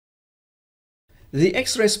The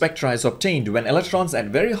X-ray spectra is obtained when electrons at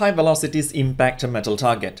very high velocities impact a metal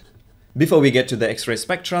target. Before we get to the X-ray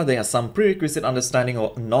spectra, there are some prerequisite understanding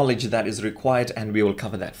or knowledge that is required, and we will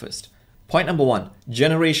cover that first. Point number 1.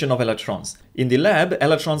 Generation of electrons. In the lab,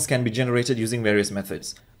 electrons can be generated using various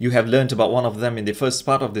methods. You have learnt about one of them in the first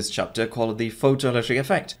part of this chapter called the photoelectric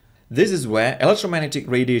effect. This is where electromagnetic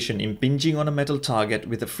radiation impinging on a metal target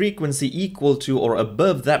with a frequency equal to or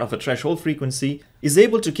above that of a threshold frequency is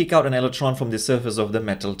able to kick out an electron from the surface of the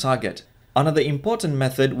metal target. Another important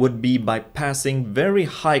method would be by passing very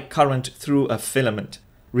high current through a filament,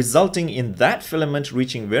 resulting in that filament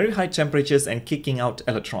reaching very high temperatures and kicking out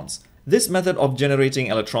electrons. This method of generating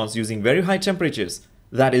electrons using very high temperatures,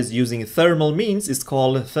 that is using thermal means, is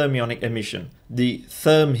called thermionic emission. The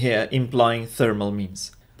therm here implying thermal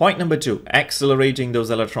means. Point number 2, accelerating those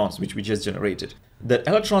electrons which we just generated. The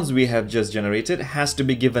electrons we have just generated has to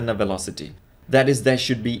be given a velocity. That is, they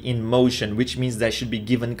should be in motion, which means they should be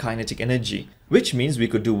given kinetic energy, which means we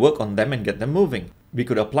could do work on them and get them moving. We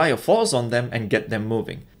could apply a force on them and get them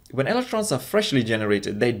moving. When electrons are freshly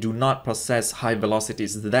generated, they do not possess high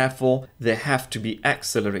velocities, therefore they have to be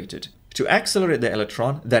accelerated. To accelerate the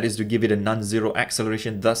electron, that is to give it a non-zero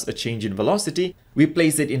acceleration, thus a change in velocity, we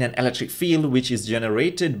place it in an electric field which is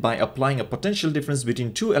generated by applying a potential difference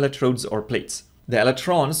between two electrodes or plates. The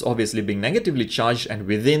electrons obviously being negatively charged, and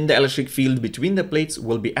within the electric field between the plates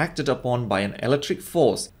will be acted upon by an electric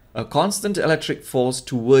force. A constant electric force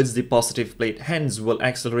towards the positive plate hence will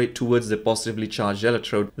accelerate towards the positively charged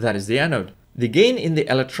electrode, that is the anode. The gain in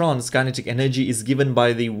the electron's kinetic energy is given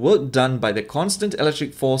by the work done by the constant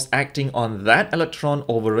electric force acting on that electron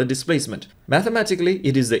over a displacement. Mathematically,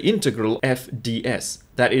 it is the integral F ds,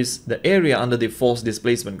 that is the area under the force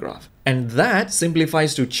displacement graph. And that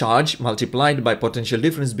simplifies to charge multiplied by potential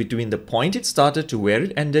difference between the point it started to where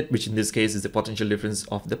it ended, which in this case is the potential difference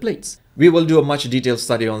of the plates. We will do a much detailed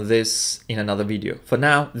study on this in another video. For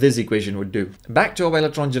now, this equation would do. Back to our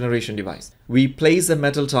electron generation device. We place a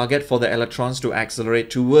metal target for the electrons to accelerate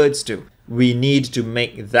towards to. We need to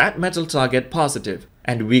make that metal target positive.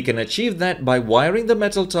 And we can achieve that by wiring the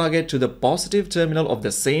metal target to the positive terminal of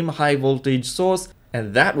the same high voltage source,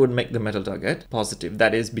 and that would make the metal target positive,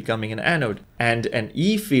 that is becoming an anode. And an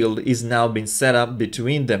E field is now being set up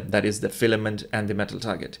between them, that is the filament and the metal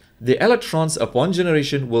target. The electrons upon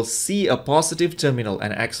generation will see a positive terminal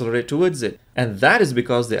and accelerate towards it. And that is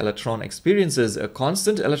because the electron experiences a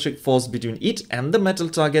constant electric force between it and the metal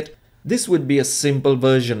target. This would be a simple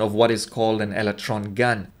version of what is called an electron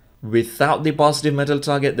gun. Without the positive metal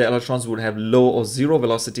target, the electrons would have low or zero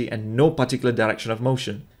velocity and no particular direction of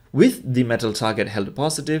motion. With the metal target held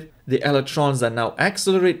positive, the electrons are now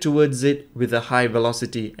accelerate towards it with a high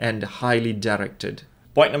velocity and highly directed.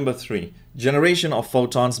 Point number 3. Generation of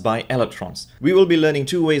photons by electrons. We will be learning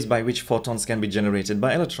two ways by which photons can be generated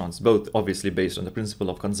by electrons, both obviously based on the principle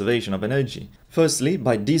of conservation of energy. Firstly,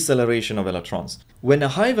 by deceleration of electrons. When a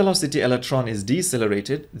high velocity electron is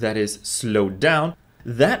decelerated, that is slowed down,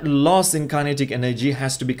 that loss in kinetic energy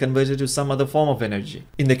has to be converted to some other form of energy.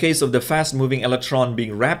 In the case of the fast-moving electron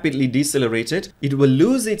being rapidly decelerated, it will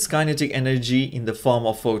lose its kinetic energy in the form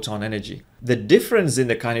of photon energy. The difference in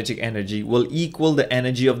the kinetic energy will equal the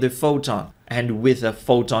energy of the photon, and with a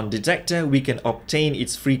photon detector, we can obtain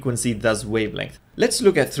its frequency, thus wavelength. Let's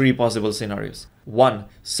look at three possible scenarios. 1.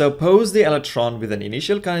 Suppose the electron with an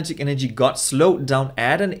initial kinetic energy got slowed down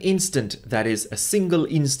at an instant, that is a single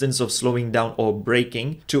instance of slowing down or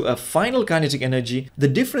breaking, to a final kinetic energy. The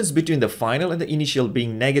difference between the final and the initial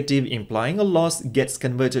being negative, implying a loss, gets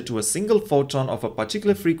converted to a single photon of a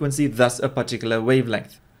particular frequency, thus a particular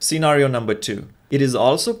wavelength. Scenario number 2. It is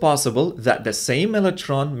also possible that the same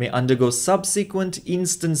electron may undergo subsequent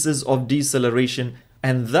instances of deceleration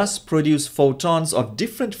and thus produce photons of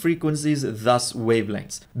different frequencies, thus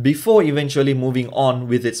wavelengths, before eventually moving on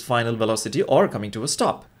with its final velocity or coming to a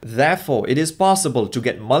stop. Therefore, it is possible to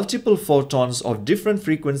get multiple photons of different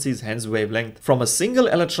frequencies, hence wavelength, from a single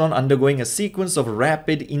electron undergoing a sequence of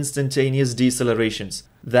rapid instantaneous decelerations.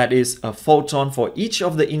 That is, a photon for each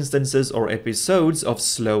of the instances or episodes of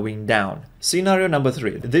slowing down. Scenario number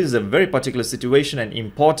 3. This is a very particular situation and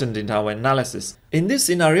important in our analysis. In this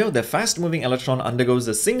scenario, the fast-moving electron undergoes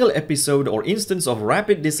a single episode or instance of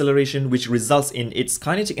rapid deceleration which results in its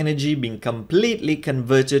kinetic energy being completely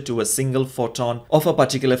converted to a single photon of a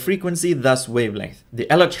particular frequency, thus wavelength.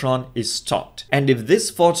 The electron is stopped. And if this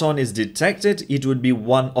photon is detected, it would be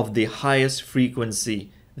one of the highest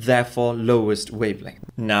frequency, therefore lowest wavelength.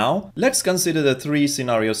 Now, let's consider the three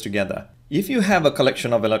scenarios together. If you have a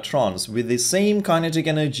collection of electrons with the same kinetic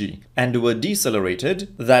energy and were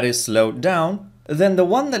decelerated, that is slowed down, Then the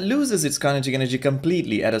one that loses its kinetic energy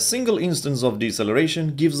completely at a single instance of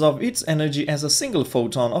deceleration gives off its energy as a single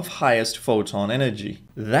photon of highest photon energy.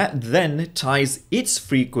 That then ties its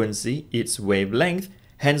frequency, its wavelength,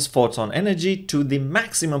 hence photon energy, to the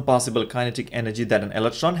maximum possible kinetic energy that an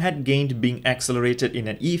electron had gained being accelerated in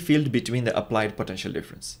an E field between the applied potential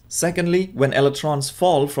difference. Secondly, when electrons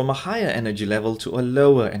fall from a higher energy level to a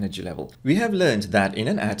lower energy level. We have learned that in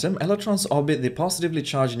an atom, electrons orbit the positively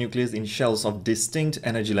charged nucleus in shells of distinct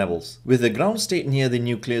energy levels, with the ground state near the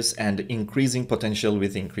nucleus and increasing potential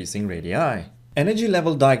with increasing radii. Energy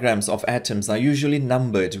level diagrams of atoms are usually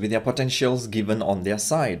numbered with their potentials given on their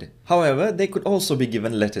side. However, they could also be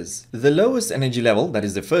given letters. The lowest energy level, that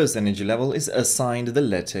is the first energy level, is assigned the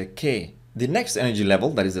letter K. The next energy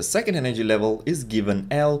level, that is the second energy level, is given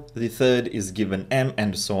L, the third is given M,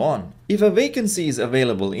 and so on. If a vacancy is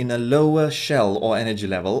available in a lower shell or energy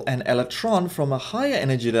level, an electron from a higher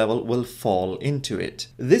energy level will fall into it.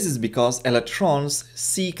 This is because electrons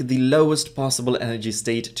seek the lowest possible energy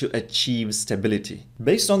state to achieve stability.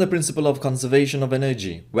 Based on the principle of conservation of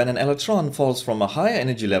energy, when an electron falls from a higher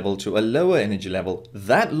energy level to a lower energy level,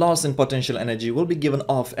 that loss in potential energy will be given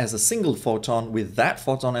off as a single photon with that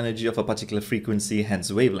photon energy of a particular frequency,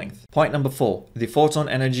 hence wavelength. Point number 4, the photon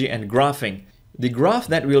energy and graphing. The graph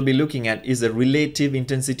that we'll be looking at is a relative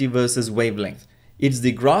intensity versus wavelength. It's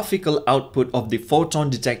the graphical output of the photon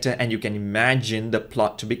detector, and you can imagine the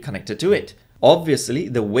plot to be connected to it. Obviously,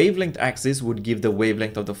 the wavelength axis would give the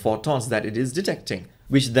wavelength of the photons that it is detecting,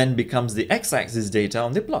 which then becomes the x-axis data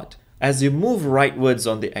on the plot. As you move rightwards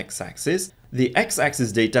on the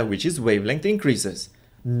x-axis data, which is wavelength, increases.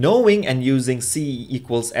 Knowing and using C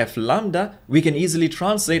equals F lambda, we can easily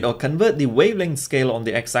translate or convert the wavelength scale on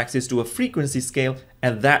the x-axis to a frequency scale,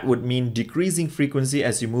 and that would mean decreasing frequency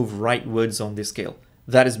as you move rightwards on the scale.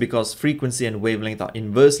 That is because frequency and wavelength are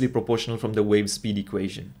inversely proportional from the wave speed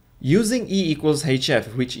equation. Using E equals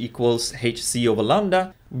HF, which equals HC over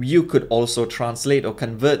lambda, you could also translate or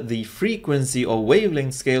convert the frequency or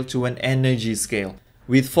wavelength scale to an energy scale.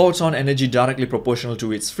 With photon energy directly proportional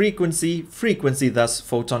to its frequency, thus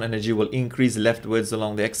photon energy will increase leftwards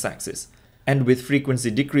along the x-axis. And with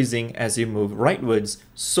frequency decreasing as you move rightwards,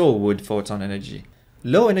 so would photon energy.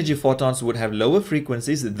 Low energy photons would have lower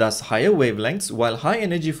frequencies, thus higher wavelengths, while high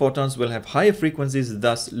energy photons will have higher frequencies,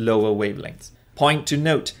 thus lower wavelengths. Point to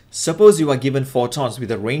note, suppose you are given photons with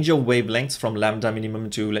a range of wavelengths from lambda minimum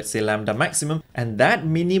to, let's say, lambda maximum, and that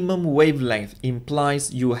minimum wavelength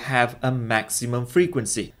implies you have a maximum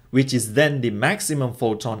frequency, which is then the maximum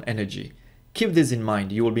photon energy. Keep this in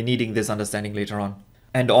mind, you will be needing this understanding later on.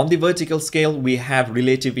 And on the vertical scale, we have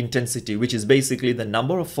relative intensity, which is basically the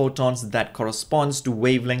number of photons that corresponds to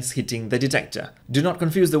wavelengths hitting the detector. Do not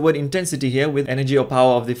confuse the word intensity here with energy or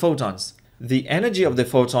power of the photons. The energy of the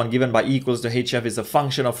photon given by E equals to HF is a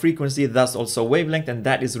function of frequency, thus also wavelength, and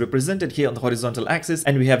that is represented here on the horizontal axis,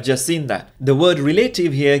 and we have just seen that. The word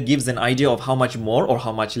relative here gives an idea of how much more or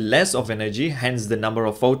how much less of energy, hence the number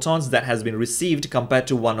of photons that has been received compared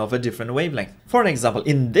to one of a different wavelength. For an example,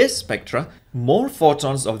 in this spectra, more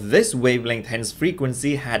photons of this wavelength, hence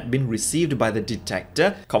frequency, had been received by the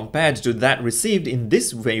detector compared to that received in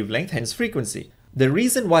this wavelength, hence frequency. The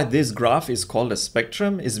reason why this graph is called a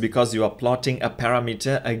spectrum is because you are plotting a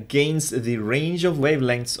parameter against the range of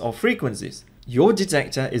wavelengths or frequencies. Your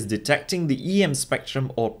detector is detecting the EM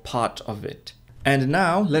spectrum or part of it. And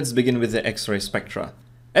now let's begin with the X-ray spectra.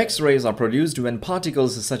 X-rays are produced when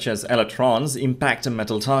particles such as electrons impact a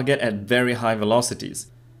metal target at very high velocities.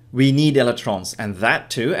 We need electrons, and that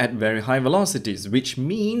too at very high velocities, which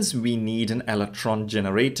means we need an electron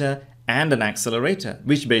generator and an accelerator,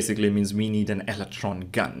 which basically means we need an electron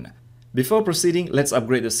gun. Before proceeding, let's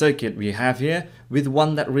upgrade the circuit we have here with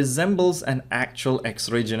one that resembles an actual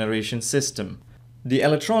X-ray generation system. The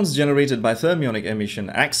electrons generated by thermionic emission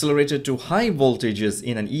accelerated to high voltages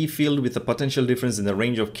in an E field with a potential difference in the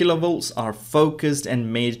range of kilovolts are focused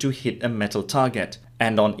and made to hit a metal target.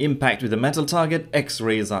 And on impact with the metal target,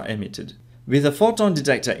 X-rays are emitted. With a photon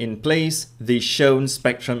detector in place, the shown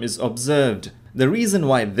spectrum is observed. The reason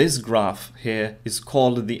why this graph here is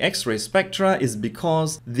called the X-ray spectra is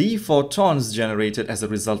because the photons generated as a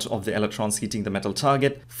result of the electrons hitting the metal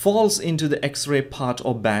target falls into the X-ray part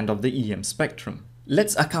or band of the EM spectrum.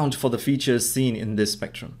 Let's account for the features seen in this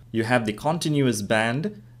spectrum. You have the continuous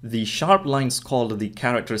band, the sharp lines called the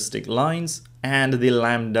characteristic lines, and the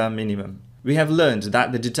lambda minimum. We have learned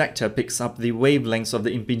that the detector picks up the wavelengths of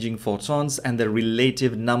the impinging photons and the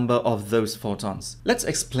relative number of those photons. Let's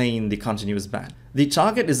explain the continuous band. The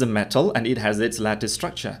target is a metal and it has its lattice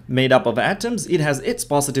structure. Made up of atoms, it has its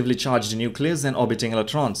positively charged nucleus and orbiting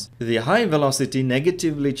electrons. The high velocity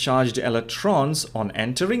negatively charged electrons on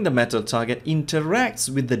entering the metal target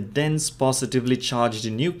interacts with the dense positively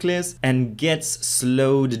charged nucleus and gets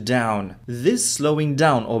slowed down. This slowing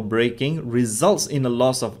down or breaking results in a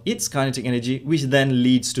loss of its kinetic energy, which then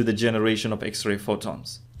leads to the generation of X-ray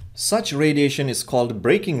photons. Such radiation is called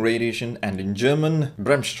breaking radiation and in German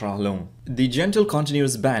Bremsstrahlung. The gentle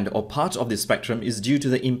continuous band or part of the spectrum is due to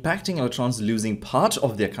the impacting electrons losing part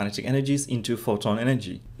of their kinetic energies into photon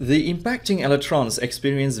energy. The impacting electrons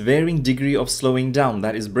experience varying degree of slowing down,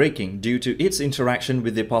 that is breaking, due to its interaction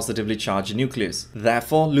with the positively charged nucleus,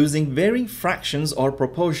 therefore losing varying fractions or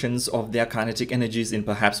proportions of their kinetic energies in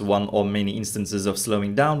perhaps one or many instances of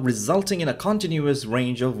slowing down, resulting in a continuous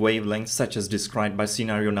range of wavelengths such as described by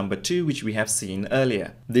scenario number 2, which we have seen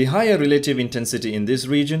earlier. The higher relative intensity in this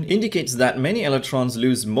region indicates that many electrons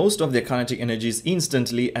lose most of their kinetic energies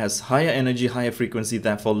instantly as higher energy, higher frequency,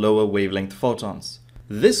 therefore lower wavelength photons.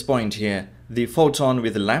 This point here, the photon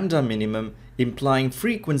with lambda minimum implying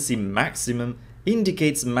frequency maximum,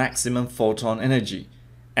 indicates maximum photon energy.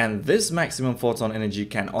 And this maximum photon energy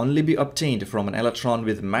can only be obtained from an electron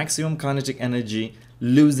with maximum kinetic energy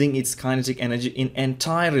losing its kinetic energy in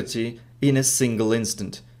entirety in a single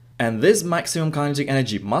instant. And this maximum kinetic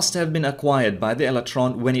energy must have been acquired by the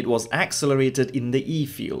electron when it was accelerated in the E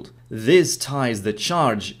field. This ties the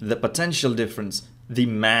charge, the potential difference, the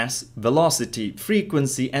mass, velocity,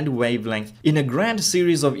 frequency, and wavelength in a grand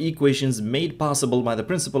series of equations made possible by the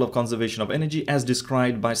principle of conservation of energy as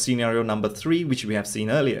described by scenario number 3, which we have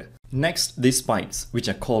seen earlier. Next, the spikes, which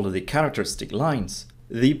are called the characteristic lines.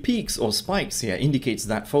 The peaks or spikes here indicates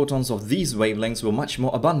that photons of these wavelengths were much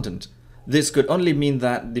more abundant. This could only mean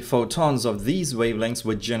that the photons of these wavelengths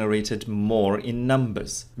were generated more in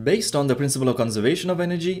numbers. Based on the principle of conservation of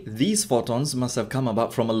energy, these photons must have come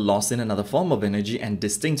about from a loss in another form of energy and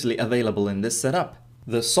distinctly available in this setup.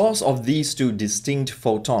 The source of these two distinct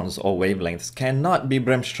photons or wavelengths cannot be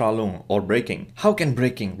Bremsstrahlung or breaking. How can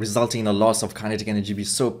breaking, resulting in a loss of kinetic energy, be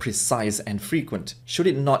so precise and frequent? Should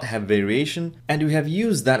it not have variation? And we have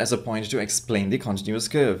used that as a point to explain the continuous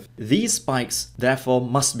curve. These spikes, therefore,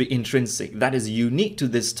 must be intrinsic, that is unique to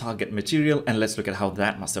this target material, and let's look at how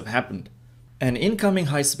that must have happened. An incoming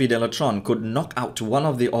high-speed electron could knock out one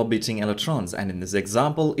of the orbiting electrons, and in this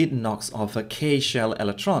example, it knocks off a K-shell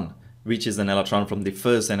electron, which is an electron from the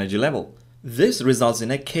first energy level. This results in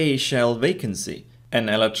a K-shell vacancy. An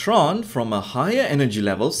electron from a higher energy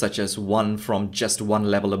level, such as one from just one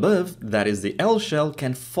level above, that is the L shell,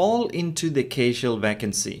 can fall into the K-shell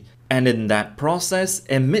vacancy, and in that process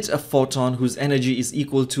emit a photon whose energy is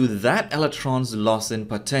equal to that electron's loss in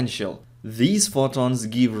potential. These photons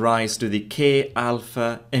give rise to the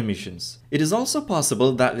K-alpha emissions. It is also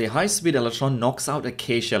possible that the high-speed electron knocks out a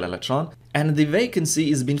K-shell electron and the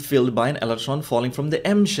vacancy is being filled by an electron falling from the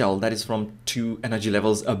M shell, that is from 2 energy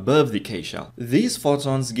levels above the K shell. These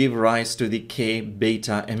photons give rise to the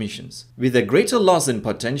K-beta emissions. With a greater loss in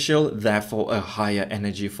potential, therefore a higher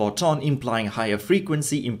energy photon implying higher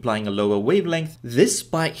frequency, implying a lower wavelength, this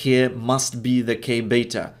spike here must be the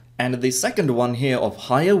K-beta. And the second one here of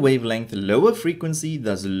higher wavelength, lower frequency,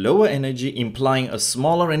 thus lower energy, implying a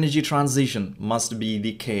smaller energy transition, must be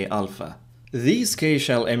the K-alpha. These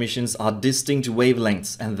K-shell emissions are distinct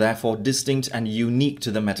wavelengths and therefore distinct and unique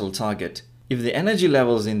to the metal target. If the energy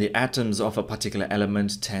levels in the atoms of a particular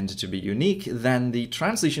element tend to be unique, then the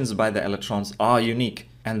transitions by the electrons are unique.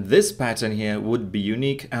 And this pattern here would be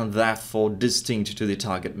unique and therefore distinct to the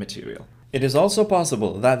target material. It is also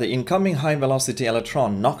possible that the incoming high-velocity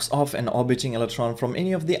electron knocks off an orbiting electron from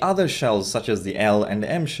any of the other shells such as the L and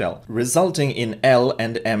M shell, resulting in L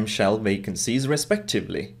and M shell vacancies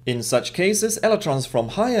respectively. In such cases, electrons from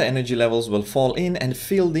higher energy levels will fall in and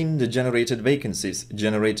fill in the generated vacancies,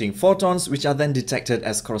 generating photons which are then detected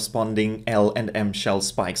as corresponding L and M shell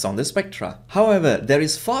spikes on the spectra. However, there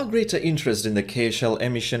is far greater interest in the K shell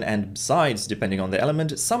emission, and besides, depending on the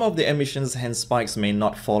element, some of the emissions, hence spikes, may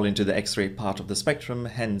not fall into the X-ray part of the spectrum,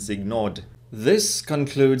 hence ignored. This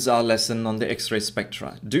concludes our lesson on the X-ray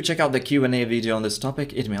spectra. Do check out the Q&A video on this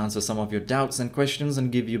topic. It may answer some of your doubts and questions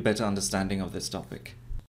and give you better understanding of this topic.